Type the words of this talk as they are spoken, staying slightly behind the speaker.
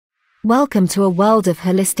Welcome to a world of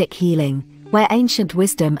holistic healing, where ancient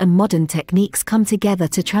wisdom and modern techniques come together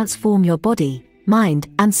to transform your body, mind,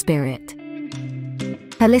 and spirit.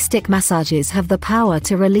 Holistic massages have the power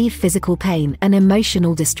to relieve physical pain and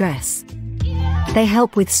emotional distress. They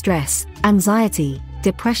help with stress, anxiety,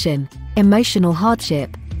 depression, emotional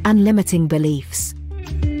hardship, and limiting beliefs.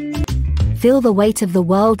 Feel the weight of the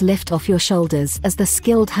world lift off your shoulders as the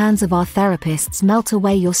skilled hands of our therapists melt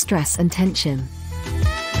away your stress and tension.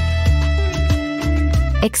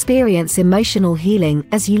 Experience emotional healing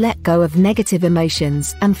as you let go of negative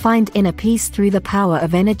emotions and find inner peace through the power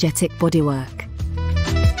of energetic bodywork.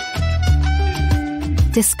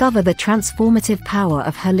 Discover the transformative power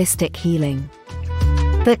of holistic healing.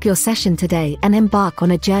 Book your session today and embark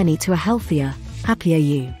on a journey to a healthier, happier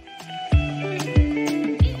you.